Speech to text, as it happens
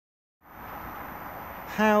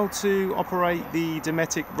how to operate the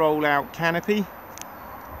Dometic rollout canopy.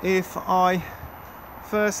 If I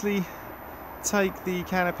firstly take the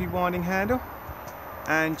canopy winding handle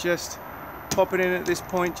and just pop it in at this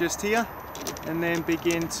point just here, and then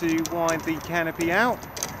begin to wind the canopy out.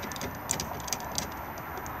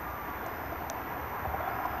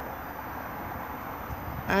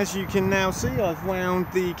 As you can now see, I've wound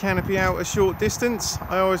the canopy out a short distance.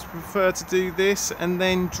 I always prefer to do this and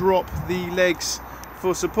then drop the legs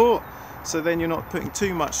for support, so then you're not putting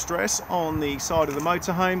too much stress on the side of the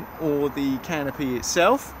motorhome or the canopy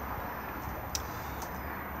itself.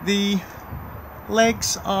 The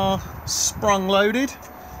legs are sprung loaded,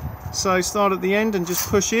 so start at the end and just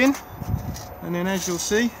push in, and then as you'll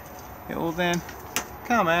see, it will then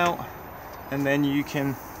come out, and then you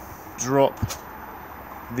can drop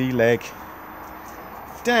the leg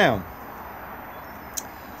down.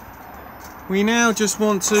 We now just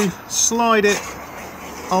want to slide it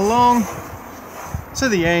along to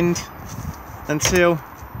the end until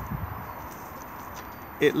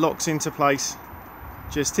it locks into place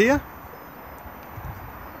just here.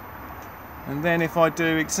 And then if I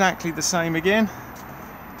do exactly the same again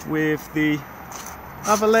with the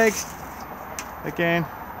other leg, again,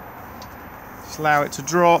 just allow it to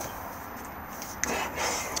drop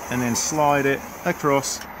and then slide it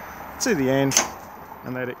across to the end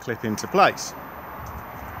and let it clip into place.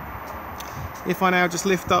 If I now just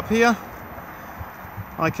lift up here,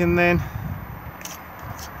 I can then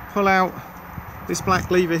pull out this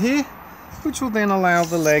black lever here, which will then allow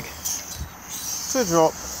the leg to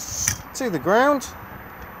drop to the ground,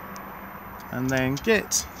 and then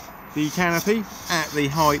get the canopy at the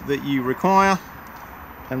height that you require,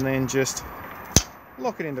 and then just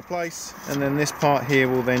lock it into place, and then this part here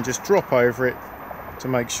will then just drop over it to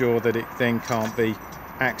make sure that it then can't be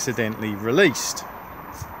accidentally released.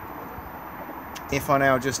 If I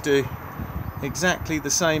now just do exactly the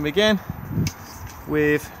same again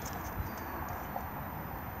with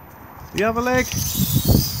the other leg,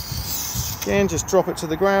 again, just drop it to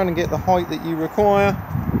the ground and get the height that you require,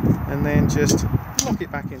 and then just lock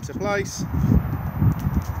it back into place.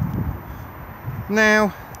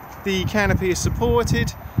 Now the canopy is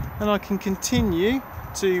supported, and I can continue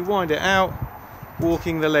to wind it out,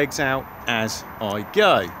 walking the legs out as I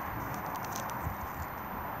go.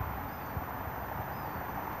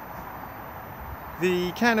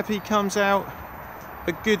 The canopy comes out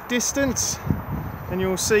a good distance, and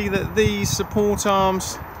you'll see that these support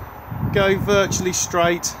arms go virtually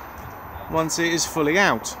straight once it is fully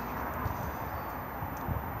out.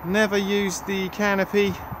 Never use the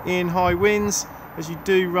canopy in high winds, as you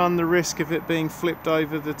do run the risk of it being flipped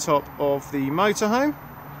over the top of the motorhome.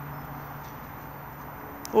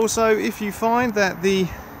 Also, if you find that the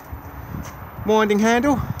winding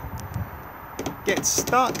handle gets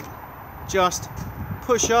stuck, just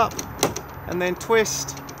push up and then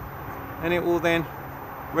twist, and it will then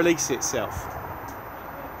release itself.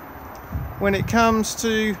 When it comes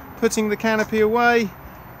to putting the canopy away,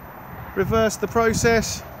 reverse the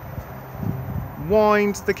process.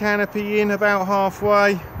 Wind the canopy in about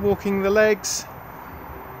halfway, walking the legs,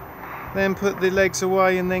 then put the legs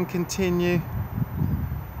away, and then continue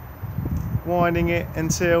winding it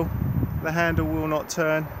until the handle will not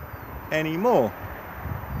turn anymore.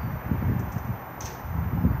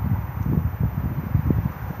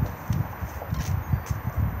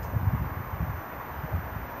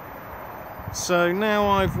 So now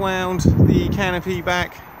I've wound the canopy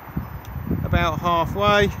back about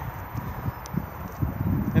halfway,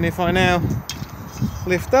 and if I now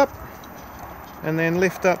lift up and then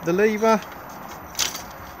lift up the lever,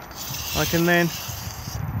 I can then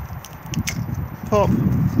pop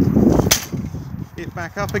it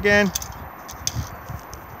back up again,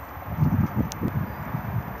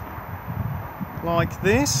 like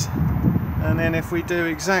this. And then if we do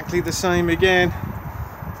exactly the same again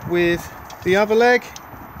with the other leg,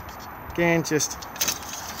 again, just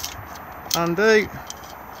undo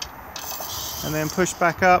and then push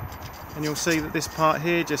back up, and you'll see that this part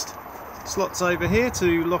here just slots over here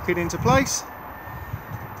to lock it into place.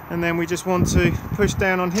 And then we just want to push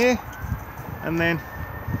down on here and then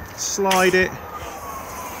slide it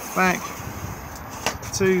back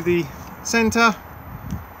to the center,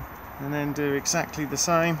 and then do exactly the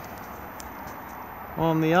same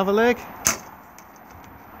on the other leg.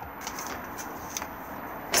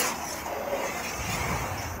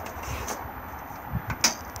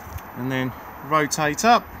 And then rotate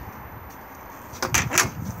up.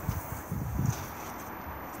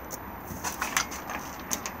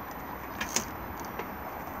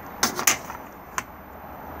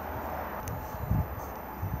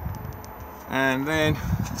 and then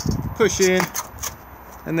push in,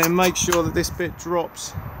 and then make sure that this bit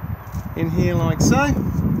drops in here like so,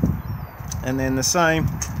 and then the same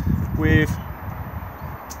with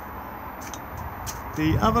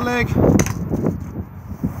the other leg.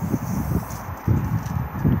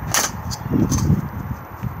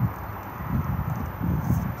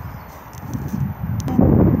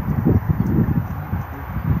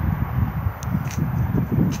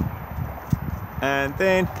 And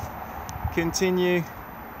then continue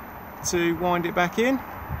to wind it back in.